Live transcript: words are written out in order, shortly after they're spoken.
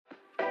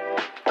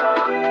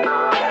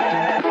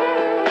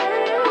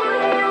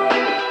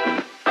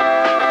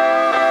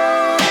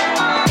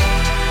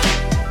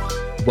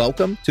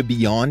Welcome to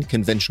Beyond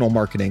Conventional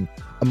Marketing,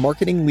 a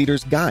marketing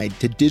leader's guide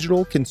to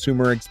digital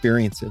consumer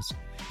experiences.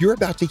 You're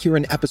about to hear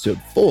an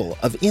episode full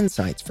of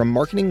insights from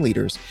marketing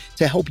leaders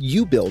to help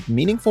you build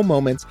meaningful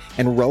moments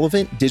and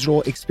relevant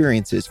digital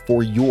experiences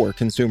for your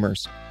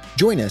consumers.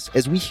 Join us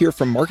as we hear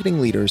from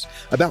marketing leaders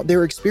about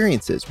their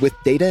experiences with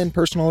data and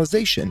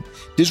personalization,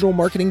 digital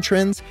marketing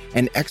trends,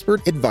 and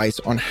expert advice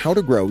on how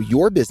to grow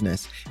your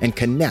business and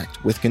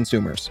connect with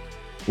consumers.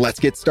 Let's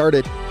get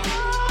started.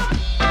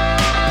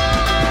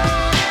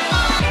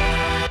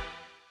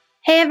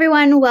 Hey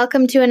everyone,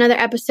 welcome to another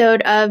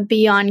episode of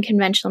Beyond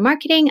Conventional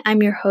Marketing.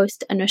 I'm your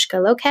host,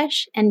 Anushka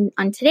Lokesh, and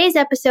on today's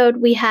episode,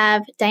 we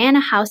have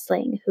Diana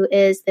Haussling, who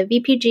is the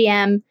VP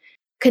GM,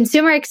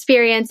 Consumer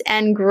Experience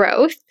and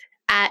Growth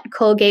at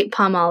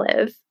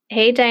Colgate-Palmolive.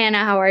 Hey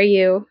Diana, how are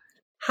you?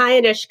 Hi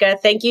Anushka,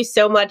 thank you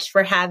so much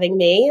for having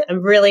me.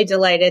 I'm really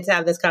delighted to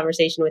have this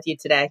conversation with you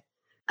today.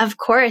 Of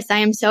course, I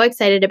am so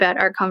excited about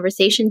our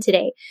conversation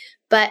today.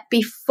 But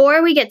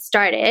before we get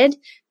started,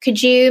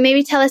 could you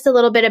maybe tell us a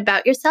little bit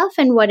about yourself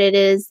and what it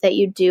is that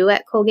you do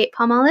at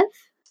Colgate-Palmolive?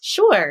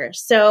 Sure.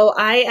 So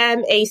I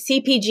am a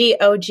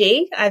CPG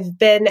OG. I've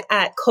been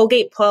at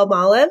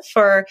Colgate-Palmolive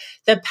for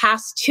the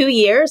past 2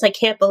 years. I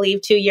can't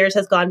believe 2 years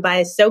has gone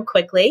by so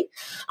quickly.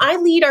 I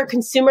lead our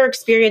consumer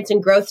experience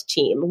and growth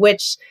team,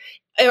 which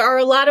are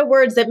a lot of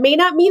words that may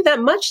not mean that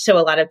much to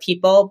a lot of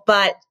people,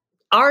 but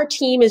our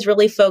team is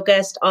really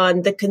focused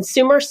on the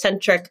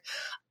consumer-centric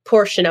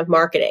portion of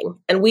marketing.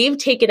 And we've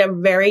taken a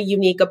very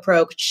unique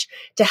approach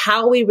to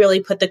how we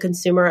really put the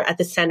consumer at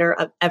the center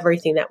of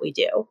everything that we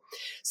do.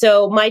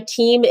 So my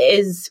team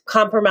is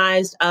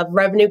comprised of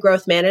revenue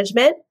growth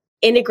management,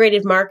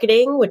 integrated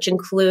marketing, which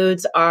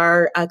includes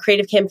our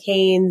creative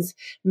campaigns,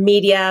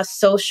 media,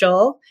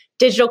 social,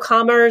 digital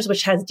commerce,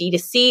 which has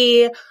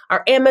D2C,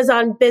 our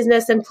Amazon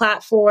business and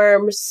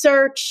platform,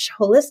 search,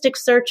 holistic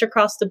search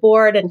across the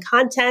board and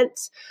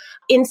content,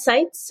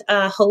 insights,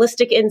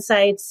 holistic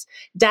insights,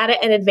 data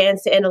and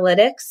advanced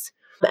analytics,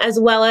 as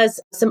well as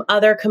some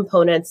other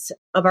components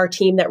of our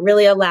team that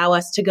really allow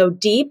us to go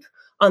deep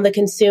on the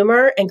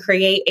consumer and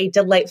create a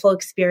delightful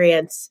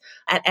experience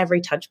at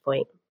every touch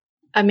point.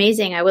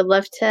 Amazing. I would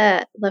love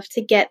to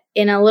get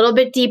in a little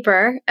bit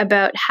deeper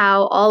about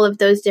how all of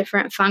those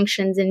different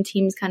functions and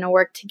teams kind of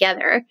work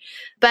together.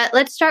 But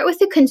let's start with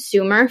the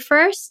consumer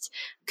first.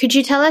 Could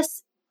you tell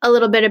us a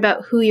little bit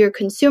about who your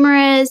consumer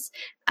is,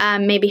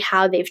 maybe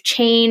how they've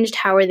changed,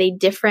 how are they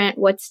different,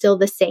 what's still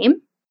the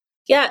same?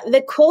 Yeah,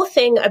 the cool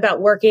thing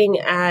about working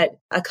at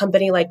a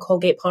company like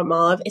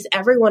Colgate-Palmolive is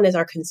everyone is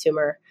our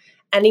consumer.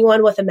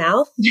 Anyone with a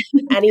mouth,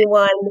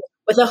 anyone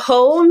with a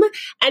home,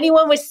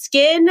 anyone with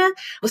skin.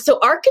 So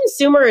our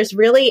consumer is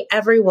really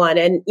everyone.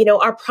 And,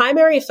 our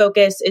primary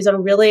focus is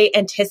on really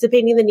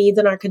anticipating the needs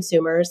of our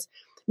consumers,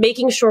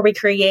 making sure we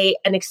create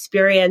an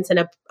experience and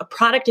a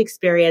product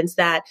experience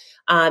that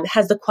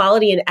has the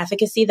quality and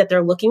efficacy that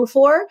they're looking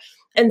for,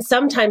 and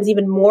sometimes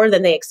even more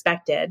than they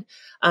expected.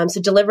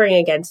 So delivering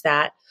against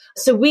that.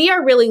 So we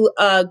are really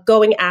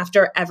going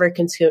after every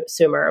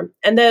consumer.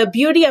 And the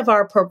beauty of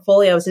our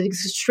portfolio is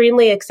it's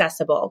extremely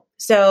accessible.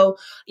 So,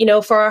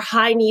 for our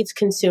high needs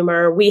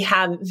consumer, we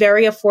have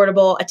very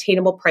affordable,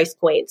 attainable price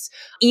points,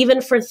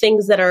 even for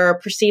things that are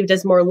perceived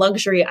as more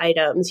luxury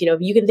items.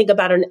 You can think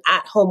about an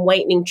at-home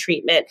whitening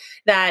treatment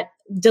that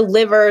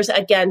delivers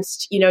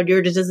against,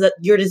 your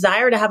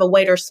desire to have a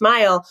whiter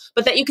smile,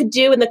 but that you could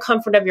do in the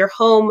comfort of your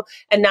home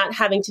and not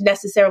having to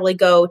necessarily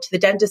go to the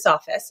dentist's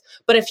office.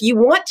 But if you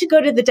want to go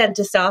to the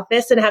dentist's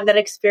office and have that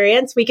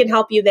experience, we can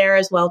help you there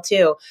as well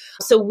too.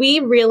 So we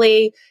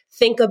really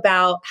think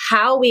about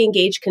how we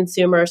engage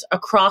consumers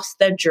across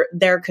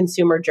their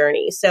consumer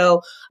journey.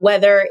 So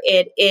whether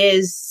it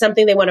is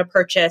something they want to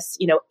purchase,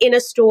 in a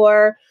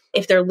store,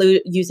 if they're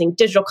using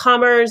digital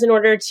commerce in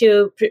order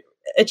to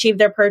achieve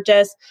their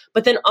purchase,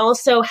 but then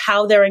also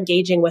how they're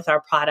engaging with our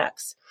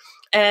products.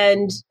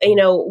 And,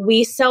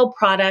 we sell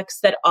products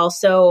that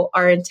also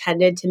are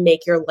intended to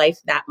make your life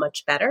that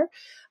much better.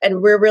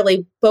 And we're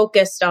really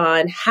focused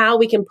on how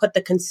we can put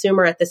the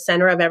consumer at the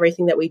center of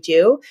everything that we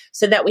do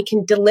so that we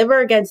can deliver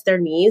against their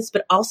needs,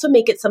 but also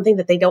make it something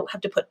that they don't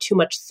have to put too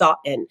much thought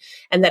in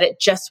and that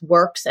it just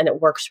works and it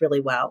works really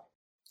well.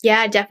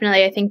 Yeah,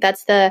 definitely. I think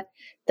that's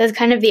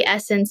kind of the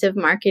essence of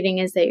marketing,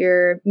 is that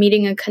you're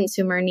meeting a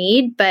consumer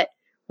need, but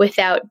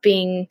without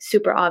being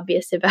super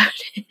obvious about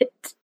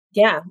it.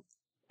 Yeah.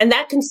 And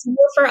that consumer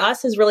for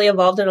us has really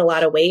evolved in a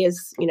lot of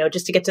ways.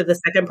 Just to get to the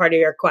second part of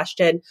your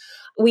question,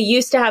 we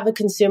used to have a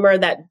consumer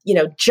that,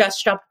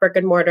 just shopped brick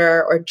and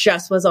mortar or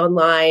just was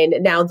online.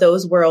 Now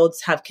those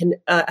worlds have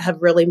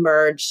really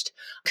merged.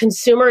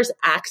 Consumers'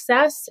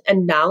 access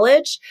and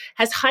knowledge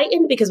has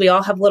heightened because we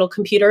all have little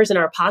computers in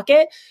our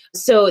pocket.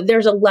 So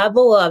there's a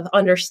level of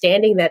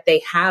understanding that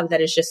they have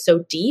that is just so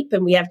deep,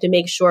 and we have to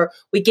make sure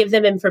we give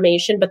them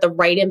information, but the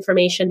right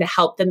information to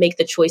help them make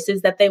the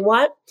choices that they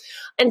want.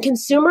 And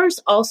consumers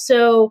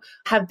also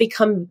have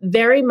become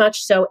very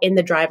much so in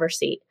the driver's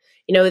seat.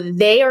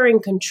 They are in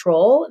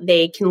control.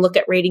 They can look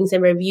at ratings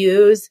and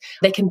reviews.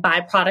 They can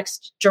buy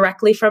products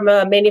directly from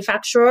a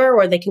manufacturer,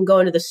 or they can go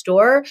into the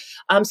store.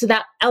 So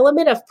that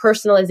element of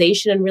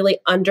personalization and really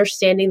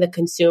understanding the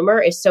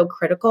consumer is so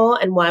critical,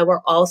 and why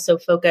we're also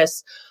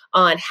focused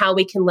on how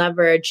we can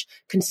leverage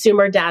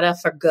consumer data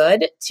for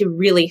good to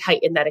really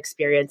heighten that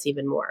experience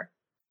even more.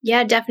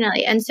 Yeah,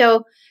 definitely. And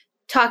so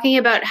talking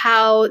about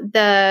how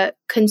the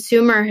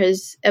consumer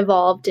has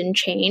evolved and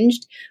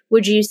changed,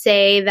 would you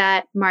say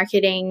that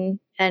marketing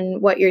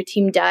and what your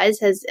team does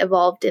has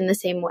evolved in the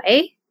same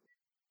way?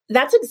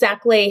 That's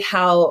exactly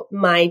how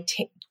my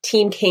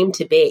team came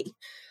to be.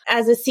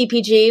 As a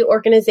CPG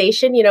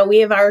organization, we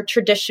have our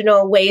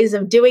traditional ways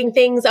of doing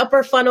things,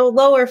 upper funnel,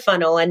 lower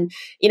funnel, and,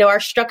 our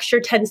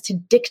structure tends to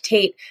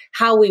dictate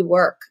how we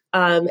work.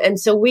 And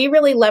so we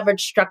really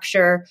leverage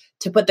structure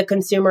to put the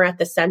consumer at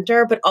the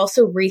center, but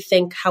also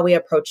rethink how we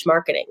approach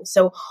marketing.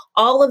 So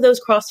all of those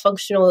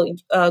cross-functional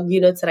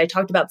units that I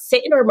talked about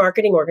sit in our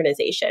marketing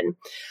organization.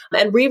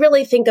 And we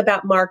really think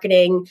about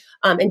marketing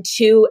in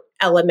two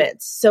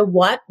elements. So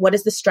what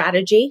is the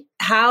strategy?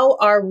 How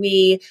are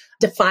we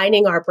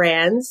defining our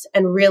brands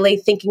and really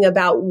thinking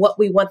about what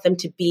we want them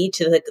to be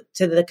to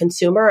the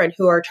consumer and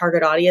who our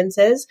target audience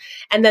is?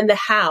 And then the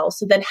how.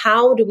 So then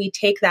how do we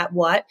take that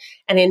what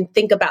and then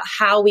think about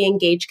how we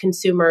engage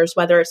consumers,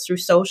 whether it's through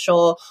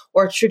social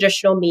or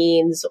traditional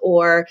means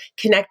or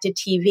connected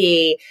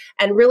TV,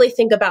 and really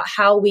think about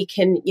how we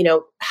can,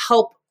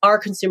 help our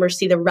consumers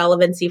see the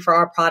relevancy for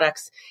our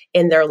products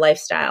in their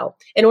lifestyle.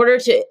 In order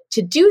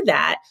to do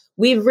that,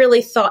 we've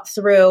really thought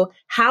through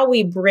how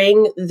we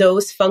bring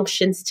those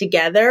functions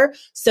together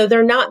so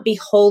they're not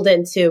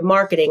beholden to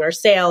marketing or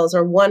sales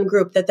or one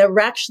group, that they're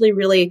actually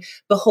really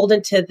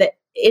beholden to the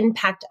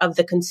impact of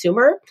the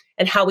consumer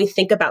and how we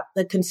think about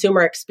the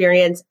consumer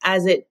experience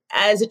as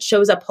it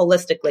shows up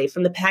holistically,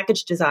 from the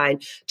package design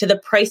to the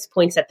price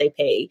points that they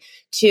pay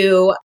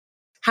to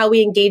how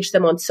we engage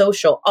them on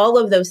social. All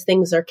of those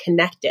things are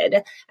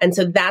connected. And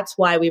so that's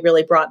why we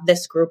really brought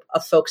this group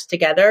of folks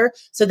together,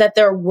 so that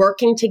they're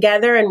working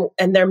together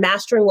and they're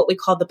mastering what we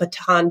call the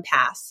baton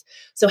pass.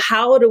 So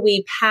how do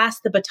we pass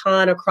the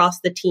baton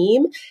across the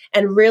team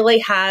and really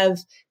have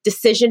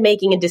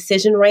decision-making and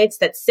decision rights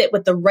that sit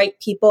with the right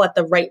people at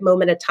the right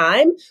moment of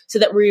time, so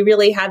that we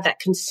really have that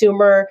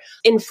consumer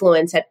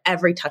influence at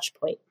every touch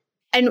point.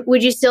 And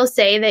would you still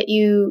say that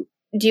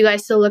do you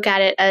guys still look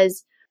at it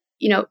as,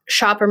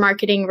 shopper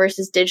marketing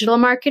versus digital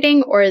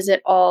marketing, or is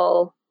it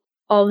all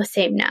the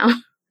same now?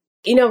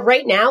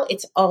 Right now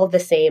it's all the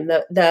same.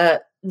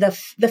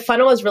 The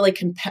funnel is really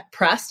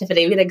compressed, if it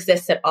even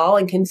exists at all,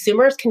 and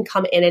consumers can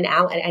come in and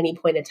out at any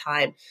point in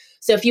time.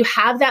 So if you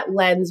have that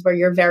lens where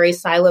you're very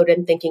siloed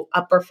and thinking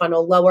upper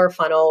funnel, lower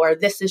funnel, or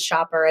this is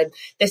shopper and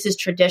this is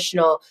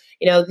traditional,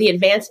 the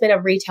advancement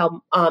of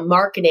retail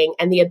marketing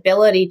and the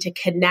ability to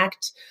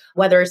connect,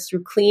 whether it's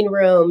through clean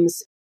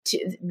rooms,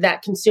 to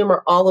that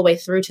consumer all the way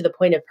through to the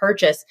point of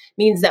purchase,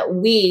 means that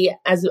we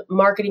as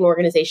marketing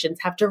organizations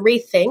have to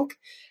rethink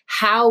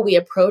how we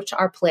approach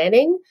our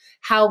planning,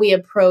 how we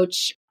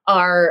approach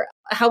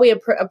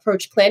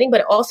planning,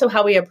 but also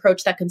how we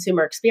approach that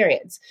consumer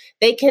experience.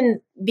 They can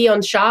be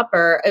on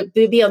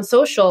be on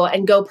social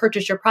and go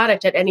purchase your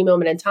product at any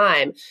moment in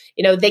time.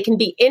 They can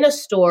be in a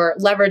store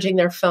leveraging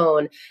their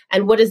phone.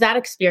 And what does that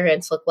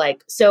experience look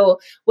like? So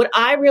what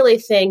I really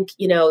think,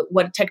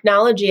 what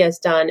technology has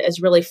done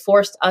is really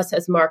forced us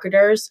as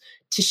marketers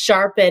to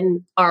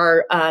sharpen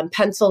our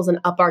pencils and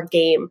up our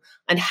game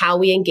on how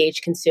we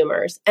engage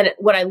consumers. And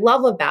what I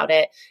love about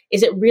it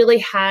is it really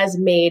has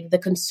made the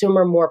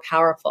consumer more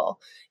powerful.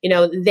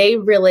 They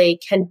really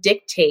can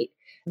dictate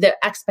the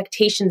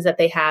expectations that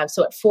they have.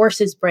 So it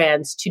forces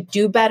brands to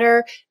do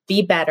better,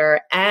 be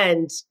better,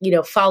 and,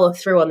 follow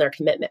through on their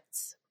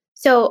commitments.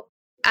 So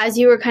as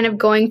you were kind of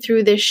going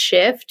through this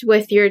shift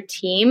with your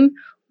team,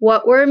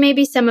 what were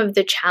maybe some of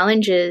the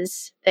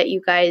challenges that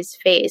you guys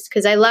faced?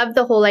 Because I love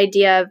the whole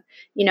idea of,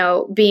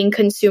 being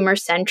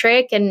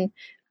consumer-centric and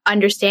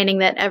understanding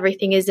that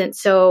everything isn't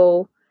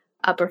so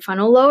upper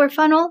funnel, lower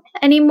funnel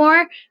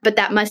anymore. But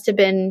that must have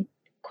been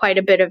quite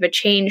a bit of a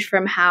change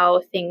from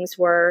how things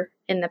were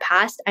in the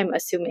past, I'm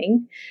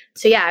assuming.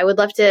 So yeah, I would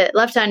love to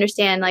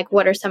understand,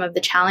 what are some of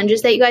the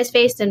challenges that you guys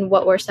faced and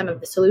what were some of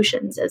the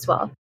solutions as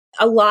well?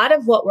 A lot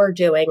of what we're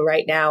doing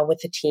right now with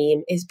the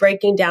team is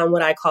breaking down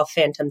what I call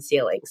phantom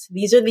ceilings.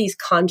 These are these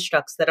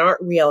constructs that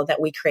aren't real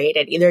that we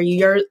created. Either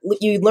you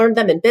learned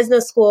them in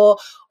business school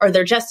or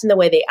they're just in the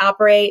way they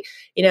operate.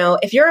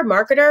 If you're a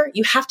marketer,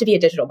 you have to be a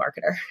digital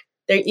marketer.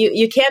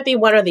 You can't be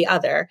one or the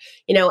other,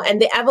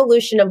 and the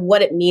evolution of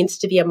what it means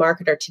to be a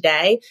marketer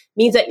today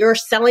means that you're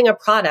selling a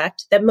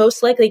product that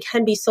most likely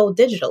can be sold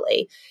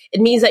digitally.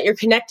 It means that you're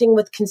connecting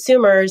with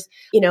consumers,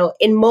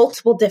 in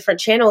multiple different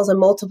channels and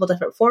multiple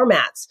different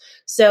formats.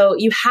 So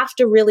you have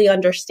to really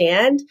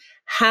understand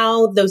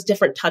how those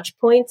different touch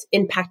points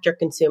impact your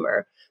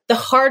consumer. The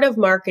heart of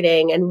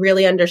marketing and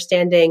really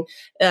understanding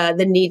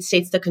the need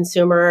states the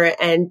consumer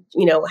and,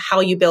 how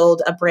you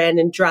build a brand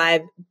and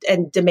drive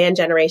and demand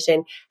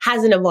generation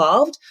hasn't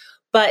evolved.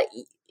 But,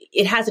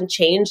 it hasn't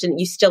changed and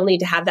you still need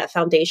to have that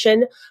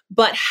foundation.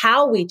 But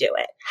how we do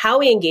it, how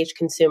we engage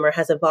consumer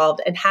has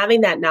evolved, and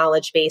having that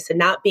knowledge base and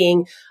not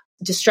being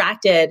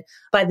distracted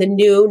by the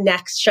new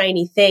next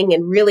shiny thing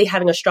and really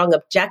having a strong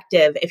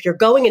objective. If you're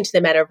going into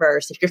the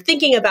metaverse, if you're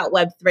thinking about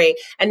Web3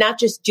 and not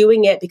just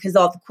doing it because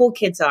all the cool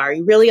kids are,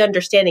 you really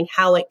understanding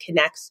how it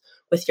connects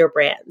with your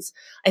brands.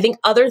 I think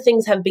other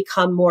things have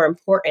become more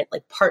important,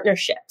 like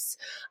partnerships,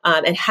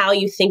 and how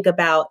you think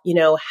about,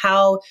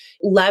 how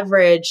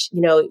leverage,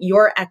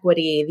 your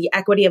equity, the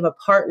equity of a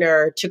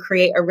partner to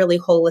create a really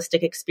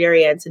holistic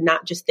experience and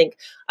not just think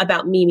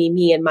about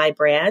me, and my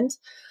brand.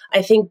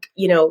 I think,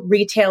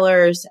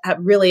 retailers have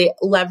really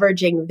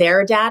leveraging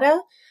their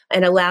data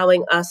and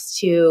allowing us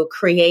to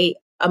create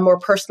a more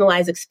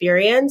personalized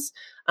experience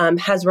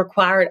has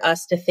required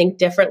us to think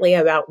differently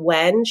about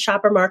when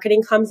shopper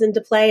marketing comes into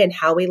play and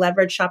how we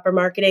leverage shopper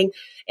marketing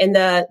in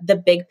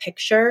the big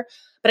picture.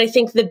 But I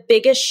think the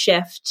biggest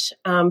shift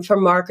for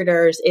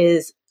marketers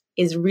is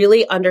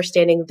really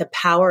understanding the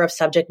power of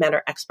subject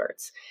matter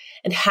experts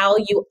and how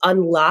you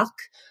unlock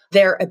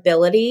their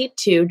ability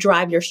to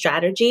drive your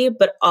strategy,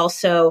 but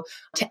also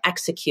to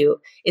execute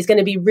is going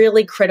to be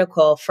really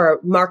critical for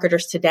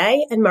marketers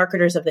today and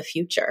marketers of the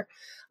future.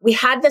 We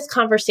had this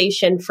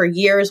conversation for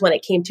years when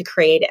it came to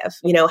creative.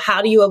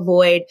 How do you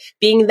avoid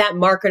being that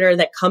marketer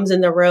that comes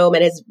in the room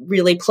and is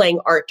really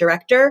playing art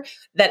director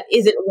that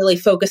isn't really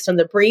focused on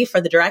the brief or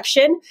the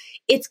direction?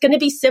 It's going to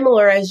be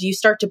similar as you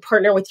start to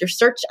partner with your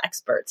search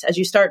experts, as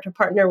you start to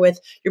partner with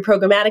your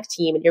programmatic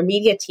team and your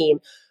media team,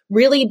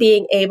 really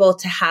being able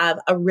to have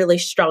a really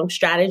strong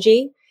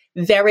strategy,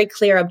 very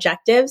clear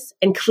objectives,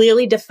 and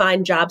clearly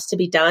defined jobs to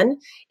be done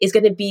is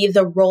going to be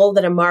the role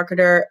that a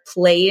marketer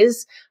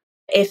plays.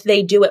 If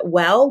they do it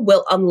well,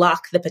 will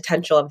unlock the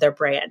potential of their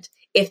brand.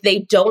 If they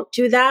don't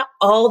do that,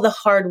 all the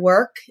hard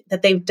work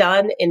that they've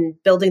done in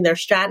building their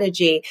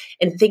strategy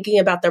and thinking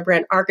about their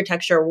brand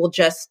architecture will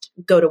just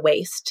go to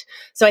waste.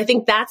 So I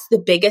think that's the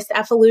biggest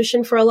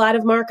evolution for a lot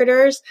of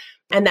marketers,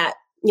 and that,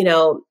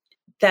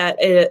 that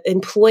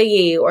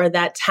employee or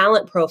that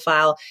talent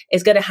profile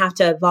is going to have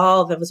to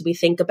evolve as we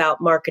think about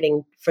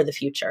marketing for the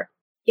future.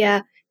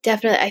 Yeah,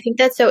 definitely. I think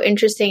that's so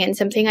interesting and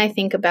something I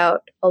think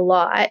about a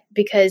lot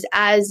because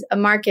as a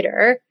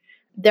marketer,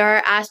 there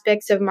are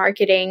aspects of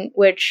marketing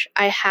which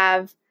I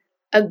have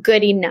a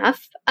good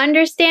enough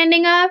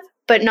understanding of,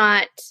 but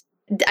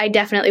I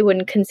definitely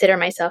wouldn't consider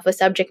myself a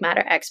subject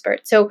matter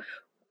expert. So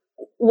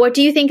what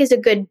do you think is a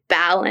good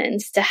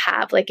balance to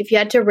have? Like if you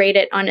had to rate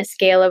it on a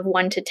scale of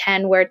 1 to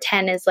 10, where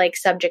 10 is like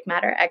subject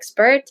matter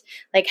expert,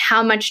 like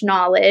how much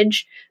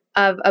knowledge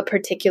of a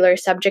particular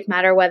subject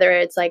matter, whether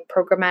it's like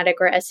programmatic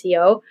or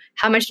SEO,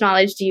 how much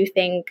knowledge do you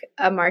think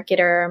a marketer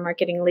or a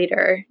marketing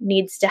leader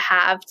needs to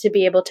have to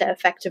be able to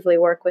effectively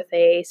work with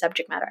a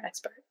subject matter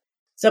expert?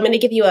 So I'm going to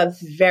give you a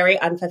very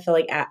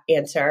unfulfilling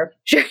answer.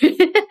 Sure.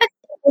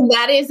 And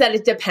that is that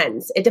it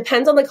depends. It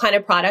depends on the kind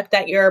of product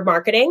that you're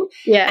marketing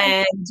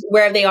and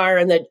where they are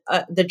in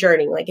the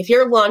journey. Like if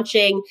you're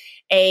launching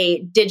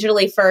a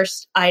digitally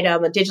first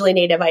item, a digitally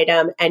native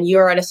item, and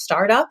you're at a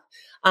startup,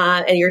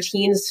 and your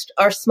teams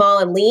are small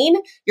and lean,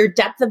 your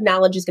depth of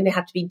knowledge is going to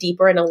have to be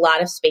deeper in a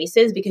lot of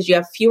spaces because you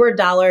have fewer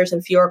dollars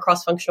and fewer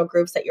cross-functional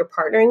groups that you're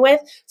partnering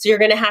with. So you're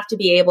going to have to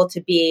be able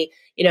to be,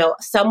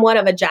 somewhat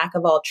of a jack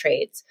of all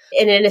trades.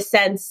 And in a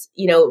sense,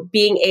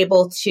 being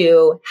able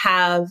to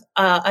have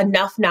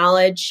enough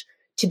knowledge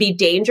to be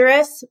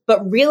dangerous,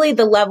 but really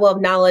the level of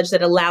knowledge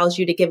that allows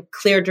you to give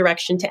clear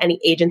direction to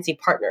any agency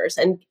partners.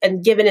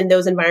 And given in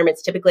those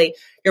environments, typically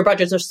your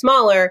budgets are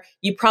smaller,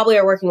 you probably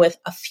are working with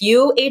a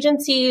few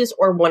agencies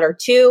or one or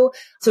two.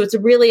 So it's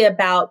really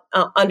about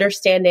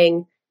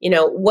understanding,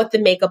 what the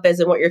makeup is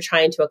and what you're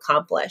trying to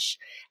accomplish.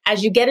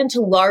 As you get into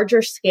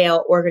larger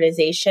scale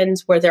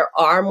organizations where there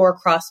are more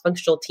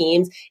cross-functional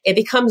teams, it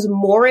becomes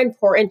more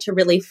important to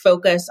really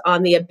focus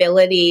on the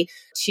ability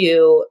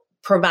to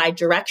provide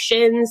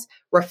directions,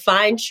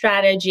 refine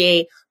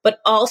strategy, but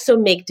also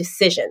make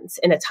decisions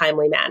in a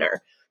timely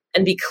manner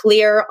and be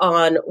clear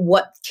on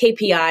what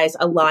KPIs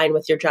align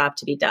with your job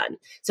to be done.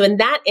 So in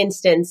that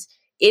instance,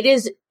 it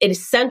is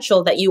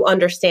essential that you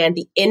understand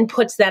the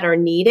inputs that are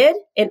needed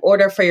in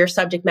order for your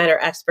subject matter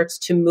experts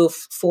to move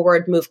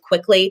forward, move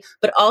quickly,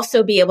 but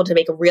also be able to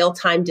make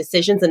real-time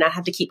decisions and not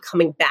have to keep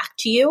coming back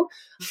to you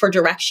for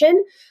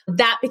direction.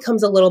 That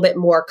becomes a little bit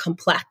more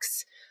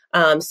complex.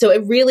 So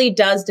it really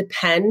does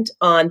depend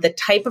on the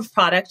type of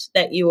product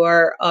that you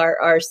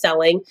are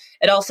selling.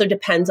 It also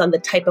depends on the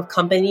type of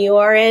company you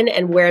are in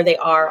and where they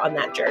are on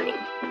that journey.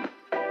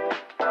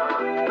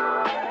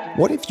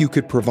 What if you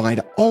could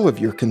provide all of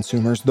your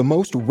consumers the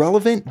most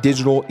relevant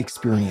digital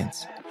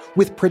experience?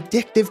 With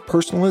predictive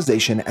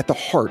personalization at the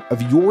heart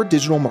of your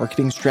digital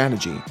marketing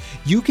strategy,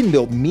 you can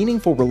build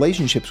meaningful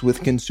relationships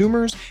with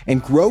consumers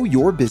and grow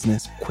your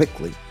business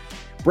quickly.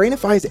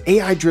 Brainify's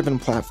AI-driven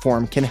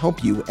platform can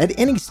help you at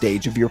any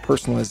stage of your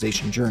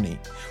personalization journey.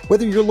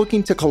 Whether you're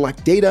looking to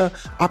collect data,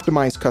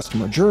 optimize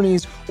customer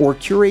journeys, or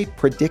curate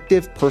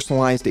predictive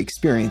personalized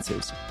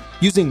experiences,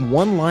 Using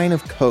one line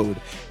of code,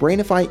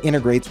 Brainify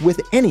integrates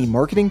with any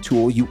marketing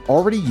tool you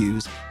already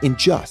use in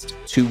just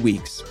 2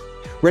 weeks.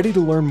 Ready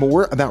to learn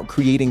more about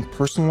creating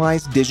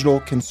personalized digital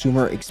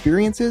consumer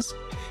experiences?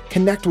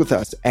 Connect with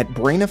us at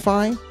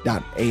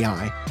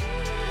brainify.ai.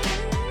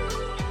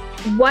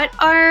 What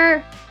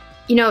are,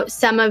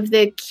 some of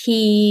the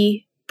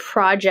key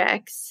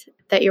projects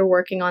that you're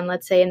working on,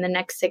 let's say in the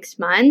next 6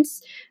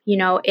 months,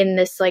 in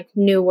this like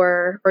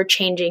newer or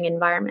changing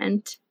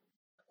environment?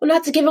 Well,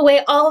 not to give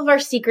away all of our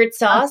secret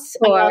sauce,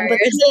 but some of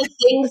the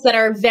things that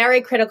are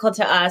very critical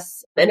to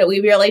us and that we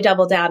really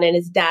double down in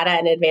is data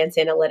and advanced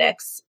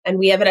analytics. And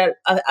we have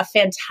a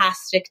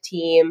fantastic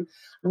team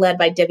led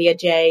by Divya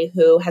J,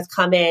 who has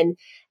come in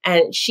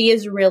and she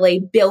is really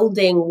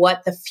building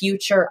what the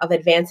future of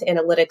advanced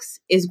analytics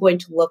is going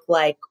to look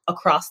like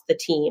across the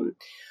team.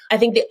 I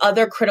think the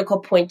other critical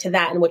point to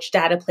that in which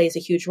data plays a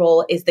huge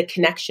role is the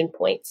connection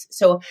points.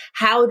 So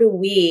how do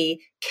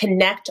we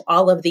connect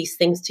all of these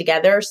things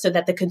together so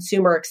that the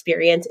consumer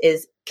experience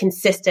is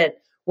consistent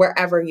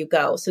wherever you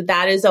go? So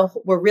that is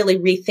we're really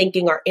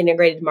rethinking our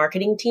integrated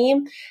marketing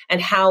team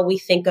and how we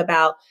think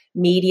about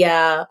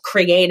media,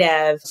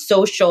 creative,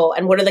 social,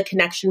 and what are the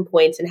connection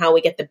points and how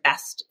we get the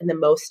best and the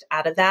most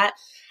out of that.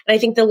 And I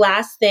think the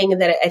last thing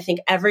that I think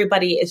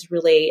everybody is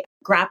really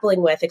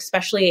grappling with,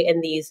 especially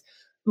in these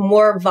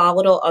more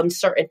volatile,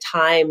 uncertain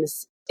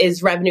times,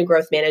 is revenue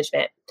growth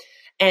management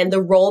and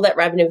the role that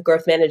revenue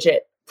growth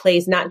management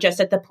plays, not just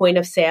at the point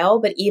of sale,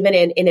 but even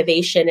in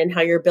innovation and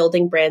how you're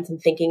building brands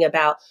and thinking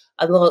about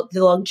the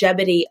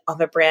longevity of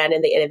a brand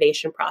and the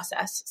innovation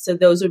process. So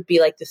those would be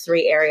like the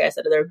 3 areas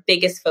that are their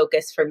biggest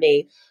focus for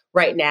me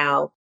right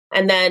now.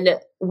 And then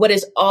what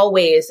is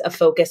always a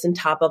focus and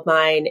top of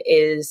mind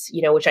is,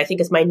 which I think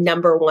is my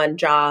number one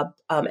job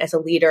as a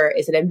leader,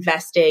 is in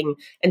investing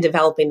and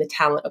developing the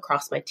talent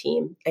across my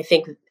team. I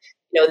think,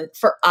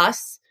 for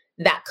us,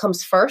 that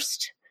comes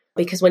first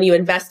because when you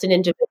invest in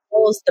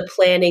individuals, the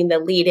planning, the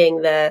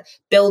leading, the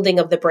building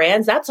of the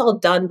brands, that's all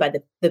done by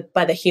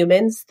the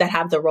humans that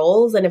have the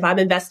roles. And if I'm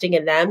investing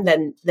in them,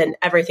 then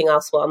everything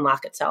else will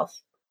unlock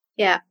itself.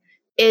 Yeah.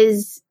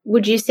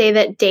 Would you say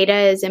that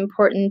data is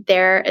important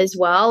there as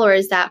well? Or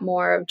is that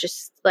more of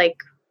just like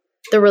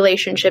the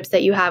relationships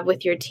that you have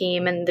with your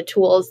team and the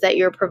tools that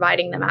you're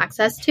providing them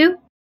access to?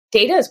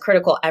 Data is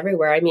critical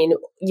everywhere. I mean,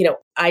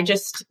 I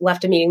just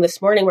left a meeting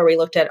this morning where we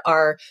looked at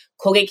our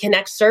Colgate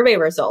Connect survey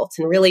results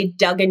and really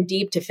dug in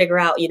deep to figure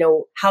out,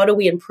 how do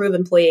we improve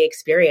employee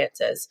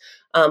experiences?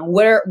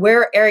 Where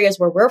are areas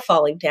where we're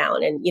falling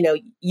down? And,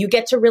 you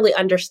get to really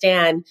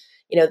understand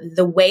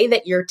the way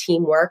that your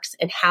team works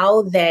and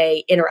how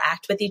they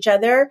interact with each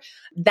other.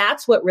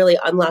 That's what really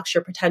unlocks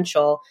your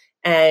potential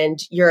and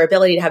your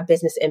ability to have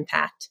business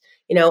impact.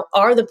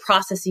 Are the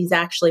processes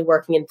actually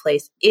working in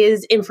place?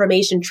 Is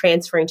information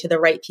transferring to the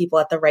right people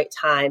at the right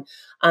time?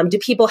 Do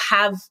people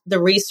have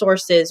the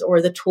resources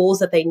or the tools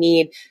that they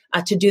need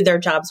to do their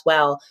jobs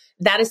well?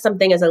 That is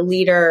something as a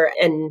leader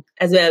and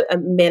as a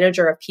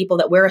manager of people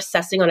that we're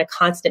assessing on a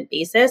constant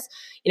basis.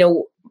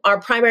 Our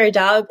primary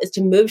job is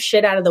to move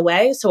shit out of the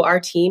way so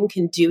our team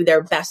can do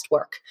their best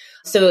work.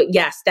 So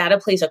yes, data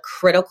plays a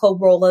critical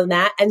role in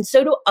that. And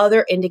so do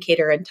other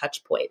indicator and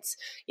touch points.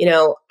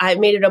 I've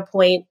made it a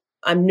point,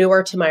 I'm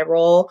newer to my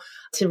role,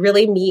 to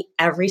really meet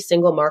every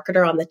single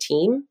marketer on the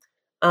team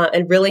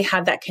and really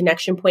have that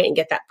connection point and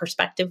get that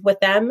perspective with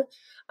them.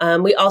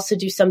 We also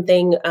do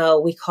something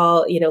we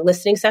call,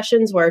 listening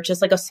sessions where it's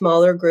just like a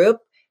smaller group.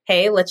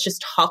 Hey, let's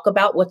just talk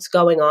about what's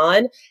going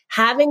on.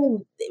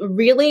 Having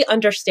really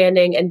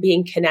understanding and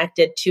being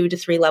connected 2 to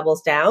 3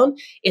 levels down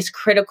is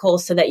critical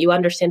so that you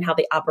understand how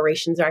the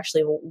operations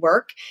actually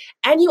work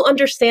and you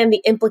understand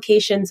the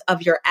implications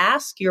of your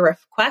ask, your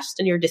request,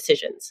 and your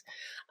decisions.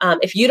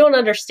 If you don't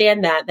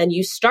understand that, then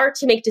you start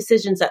to make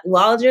decisions that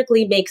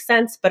logically make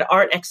sense but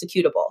aren't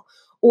executable.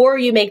 Or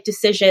you make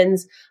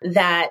decisions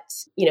that,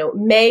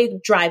 may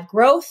drive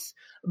growth,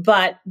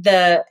 but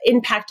the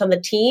impact on the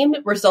team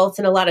results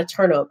in a lot of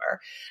turnover.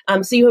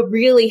 So you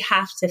really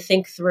have to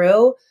think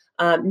through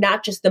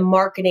not just the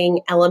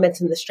marketing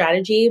elements and the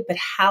strategy, but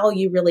how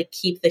you really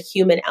keep the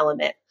human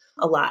element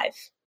alive.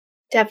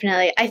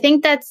 Definitely. I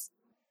think that's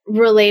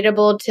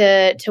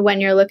relatable to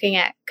when you're looking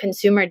at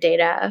consumer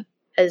data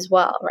as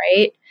well,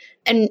 right?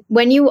 And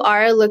when you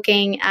are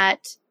looking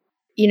at,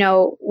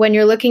 when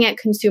you're looking at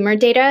consumer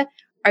data,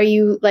 are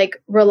you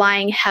like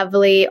relying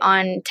heavily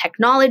on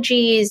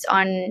technologies,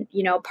 on,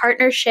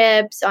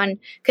 partnerships,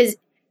 because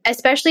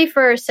especially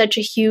for such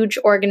a huge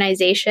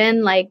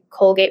organization like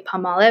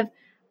Colgate-Palmolive,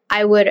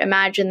 I would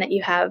imagine that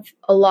you have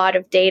a lot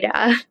of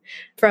data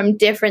from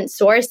different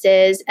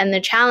sources. And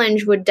the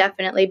challenge would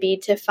definitely be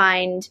to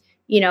find,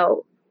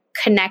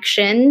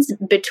 connections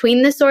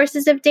between the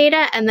sources of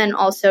data and then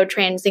also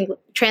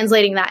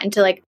translating that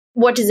into like,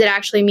 what does it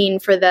actually mean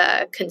for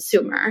the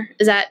consumer?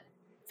 Is that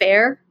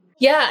fair?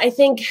 Yeah, I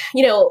think,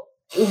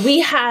 we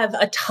have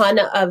a ton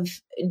of,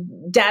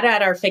 data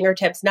at our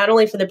fingertips, not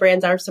only for the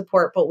brands our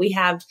support, but we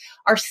have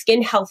our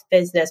skin health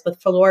business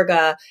with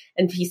Filorga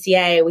and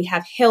PCA. We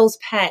have Hill's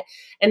Pet.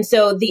 And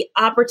so the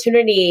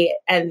opportunity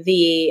and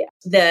the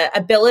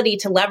ability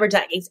to leverage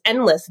that is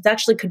endless. It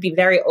actually could be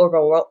very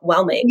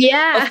overwhelming.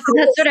 Yeah,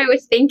 that's what I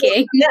was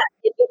thinking. Yeah,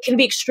 it can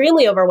be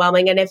extremely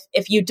overwhelming. And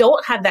if you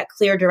don't have that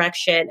clear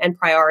direction and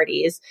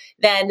priorities,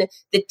 then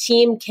the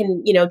team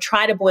can,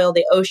 try to boil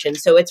the ocean.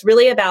 So it's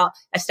really about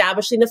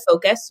establishing the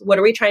focus. What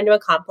are we trying to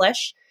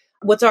accomplish?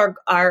 What's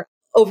our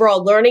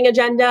overall learning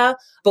agenda?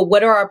 But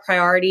what are our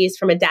priorities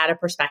from a data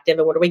perspective,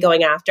 and what are we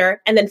going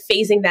after? And then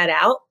phasing that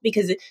out,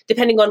 because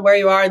depending on where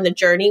you are in the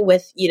journey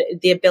with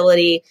the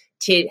ability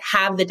to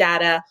have the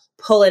data,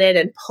 pull it in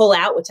and pull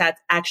out, which that's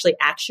actually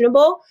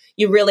actionable,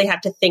 you really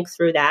have to think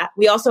through that.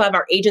 We also have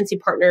our agency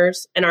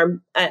partners and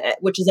our,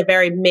 which is a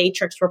very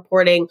matrix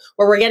reporting,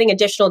 where we're getting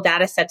additional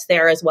data sets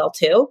there as well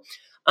too.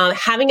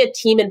 Having a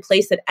team in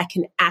place that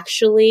can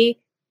actually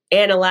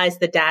analyze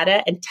the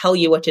data and tell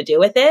you what to do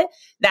with it.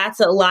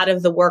 That's a lot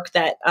of the work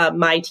that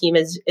my team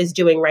is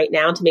doing right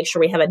now to make sure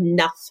we have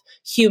enough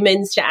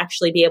humans to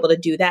actually be able to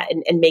do that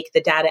and make the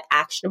data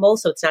actionable.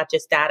 So it's not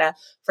just data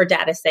for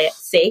data's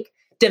sake.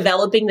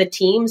 Developing the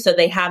team so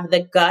they have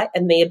the gut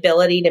and the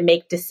ability to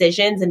make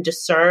decisions and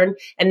discern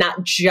and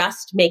not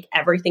just make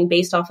everything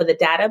based off of the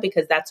data,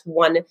 because that's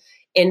one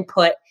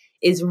input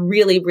is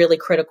really, really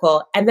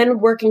critical. And then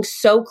working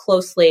so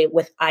closely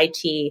with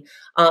IT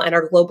and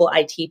our global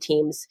IT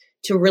teams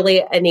to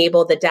really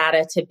enable the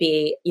data to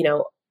be,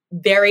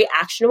 very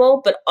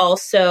actionable, but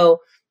also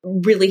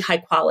really high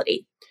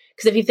quality.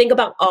 Because if you think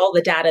about all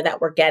the data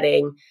that we're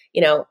getting,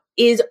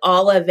 is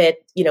all of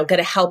it, going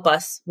to help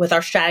us with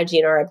our strategy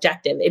and our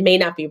objective? It may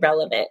not be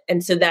relevant.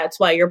 And so that's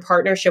why your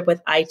partnership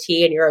with IT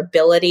and your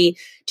ability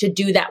to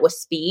do that with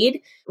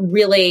speed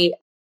really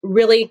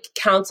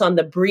counts on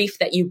the brief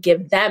that you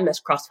give them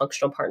as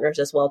cross-functional partners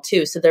as well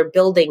too. So they're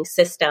building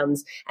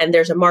systems, and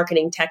there's a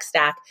marketing tech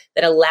stack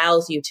that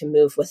allows you to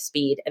move with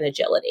speed and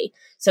agility.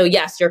 So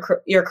yes,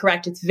 you're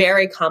correct. It's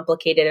very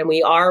complicated, and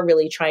we are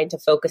really trying to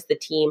focus the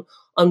team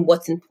on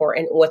what's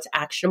important, what's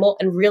actionable,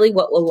 and really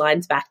what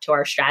aligns back to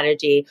our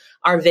strategy,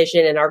 our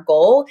vision, and our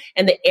goal,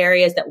 and the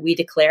areas that we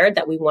declared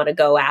that we want to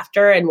go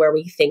after and where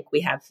we think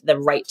we have the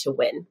right to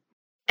win.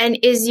 And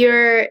is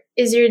your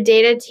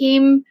data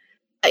team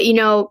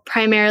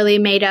primarily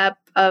made up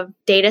of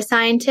data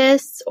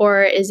scientists,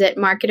 or is it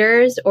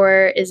marketers,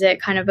 or is it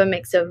kind of a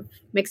mix of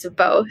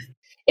both?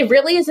 It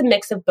really is a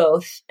mix of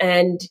both.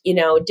 And,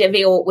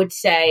 Divya would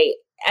say,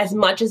 as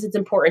much as it's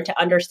important to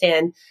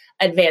understand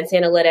advanced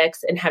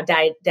analytics and have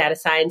data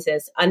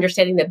scientists,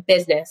 understanding the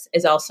business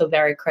is also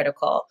very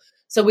critical.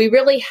 So we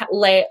really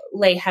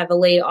rely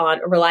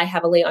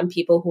heavily on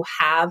people who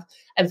have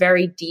a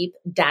very deep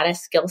data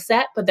skill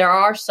set, but there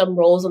are some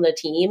roles on the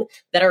team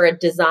that are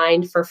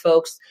designed for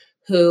folks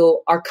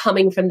who are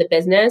coming from the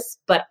business,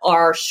 but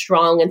are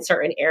strong in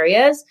certain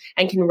areas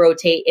and can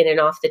rotate in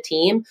and off the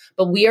team.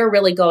 But we are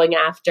really going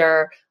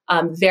after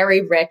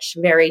very rich,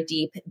 very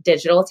deep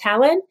digital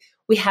talent.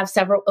 We have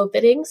several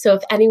openings. So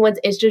if anyone's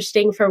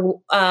interested for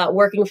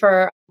working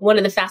for one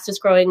of the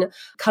fastest growing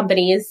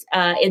companies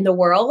in the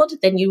world,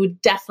 then you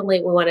would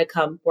definitely want to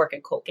come work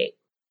at Colgate.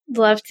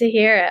 Love to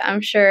hear it.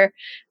 I'm sure,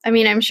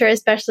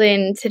 especially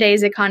in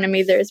today's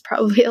economy, there's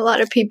probably a lot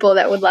of people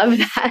that would love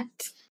that.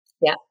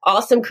 Yeah.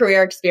 Awesome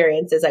career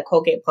experiences at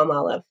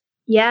Colgate-Palmolive.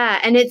 Yeah.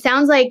 And it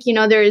sounds like,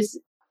 there's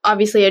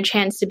obviously a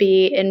chance to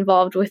be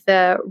involved with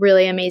a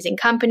really amazing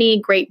company,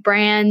 great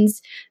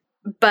brands,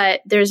 but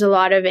there's a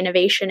lot of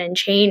innovation and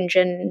change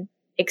and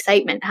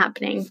excitement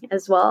happening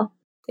as well.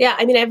 Yeah.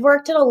 I've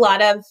worked at a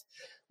lot of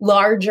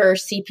larger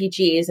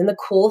CPGs, and the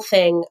cool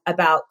thing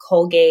about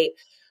Colgate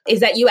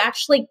is that you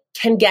actually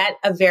can get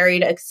a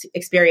varied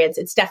experience.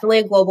 It's definitely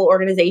a global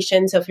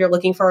organization. So if you're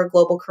looking for a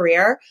global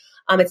career,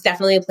 it's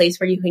definitely a place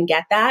where you can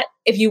get that.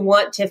 If you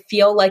want to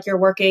feel like you're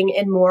working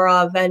in more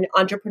of an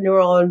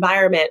entrepreneurial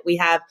environment, we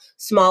have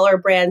smaller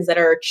brands that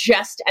are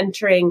just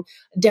entering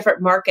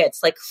different markets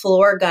like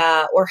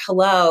Filorga or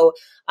Hello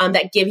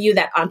that give you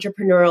that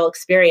entrepreneurial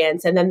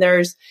experience. And then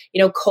there's,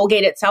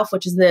 Colgate itself,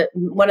 which is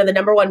one of the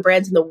number one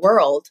brands in the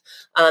world.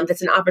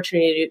 That's an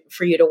opportunity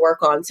for you to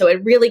work on. So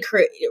it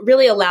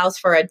really allows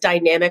for a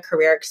dynamic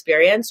career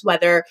experience,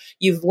 whether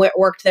you've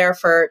worked there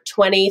for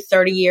 20,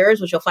 30 years,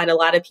 which you'll find a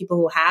lot of people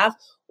who have,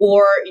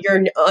 or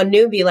you're a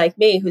newbie like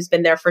me who's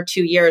been there for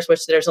 2 years,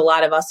 which there's a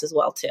lot of us as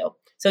well too.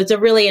 So it's a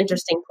really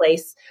interesting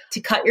place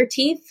to cut your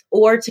teeth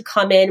or to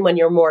come in when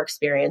you're more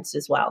experienced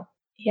as well.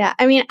 Yeah,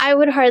 I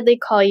would hardly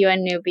call you a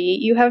newbie.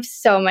 You have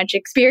so much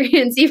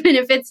experience, even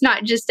if it's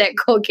not just at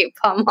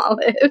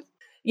Colgate-Palmolive.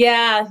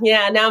 Yeah.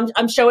 Now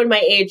I'm showing my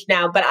age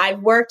now, but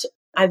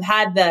I've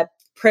had the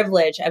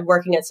privilege of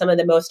working at some of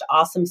the most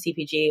awesome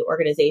CPG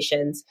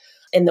organizations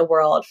in the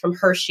world, from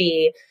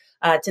Hershey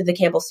to the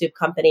Campbell Soup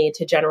Company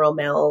to General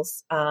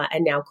Mills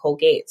and now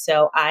Colgate.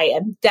 So I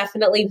am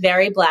definitely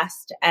very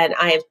blessed, and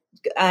I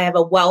have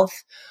a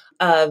wealth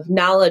of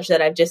knowledge that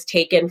I've just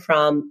taken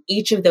from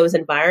each of those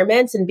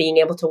environments and being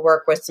able to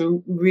work with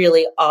some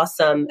really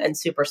awesome and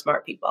super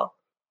smart people.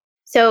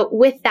 So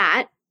with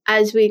that,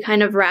 as we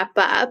kind of wrap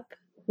up,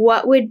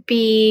 what would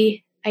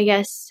be, I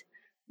guess,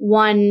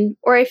 one,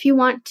 or if you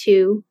want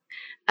two,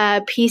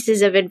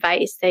 pieces of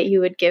advice that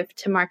you would give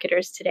to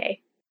marketers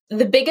today?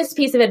 The biggest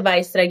piece of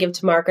advice that I give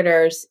to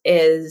marketers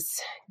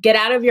is get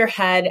out of your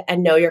head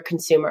and know your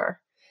consumer.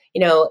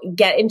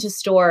 Get into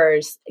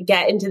stores,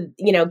 get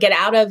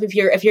out of, if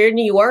you're in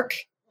New York,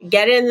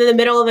 get in the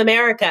middle of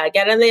America,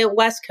 get on the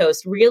West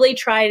Coast, really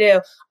try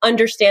to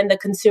understand the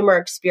consumer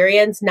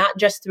experience, not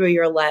just through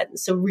your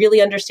lens. So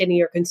really understanding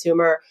your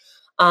consumer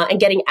and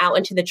getting out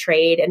into the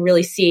trade and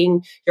really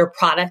seeing your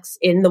products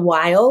in the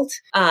wild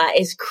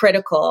is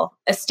critical.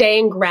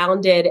 Staying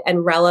grounded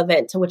and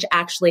relevant to what's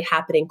actually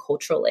happening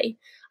culturally.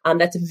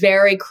 That's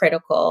very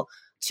critical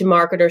to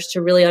marketers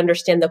to really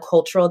understand the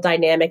cultural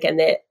dynamic and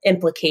the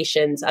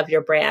implications of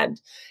your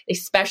brand,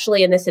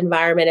 especially in this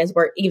environment as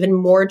we're even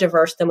more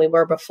diverse than we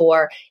were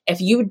before. If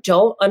you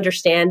don't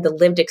understand the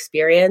lived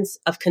experience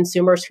of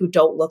consumers who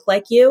don't look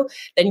like you,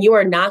 then you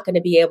are not going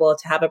to be able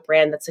to have a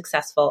brand that's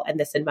successful in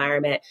this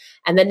environment.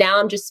 And then now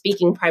I'm just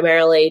speaking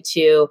primarily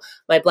to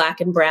my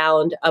Black and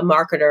brown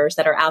marketers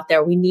that are out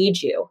there. We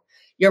need you.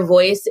 Your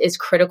voice is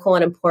critical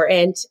and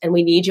important, and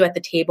we need you at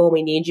the table.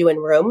 We need you in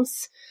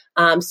rooms.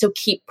 So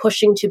keep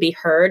pushing to be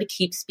heard,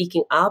 keep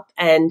speaking up,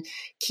 and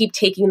keep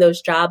taking those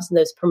jobs and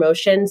those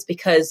promotions,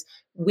 because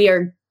we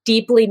are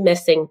deeply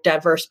missing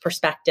diverse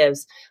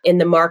perspectives in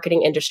the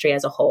marketing industry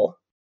as a whole.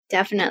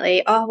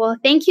 Definitely. Oh, well,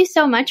 thank you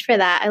so much for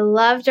that. I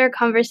loved our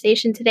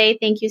conversation today.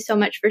 Thank you so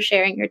much for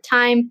sharing your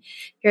time,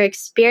 your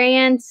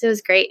experience. It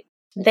was great.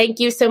 Thank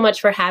you so much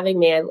for having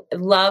me. I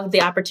love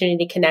the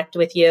opportunity to connect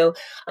with you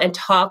and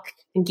talk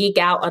and geek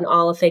out on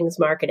all things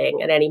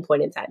marketing at any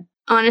point in time.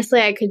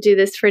 Honestly, I could do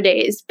this for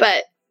days,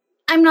 but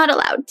I'm not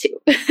allowed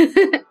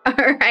to.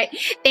 All right.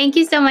 Thank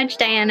you so much,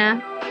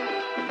 Diana.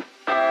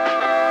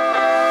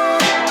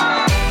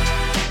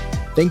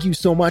 Thank you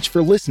so much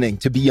for listening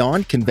to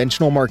Beyond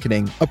Conventional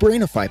Marketing, a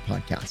Brainify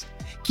podcast.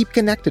 Keep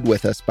connected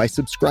with us by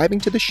subscribing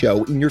to the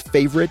show in your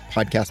favorite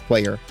podcast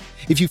player.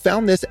 If you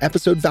found this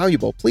episode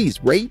valuable,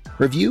 please rate,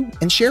 review,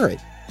 and share it.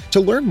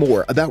 To learn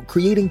more about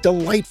creating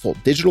delightful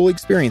digital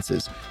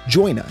experiences,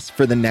 join us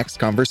for the next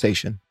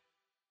conversation.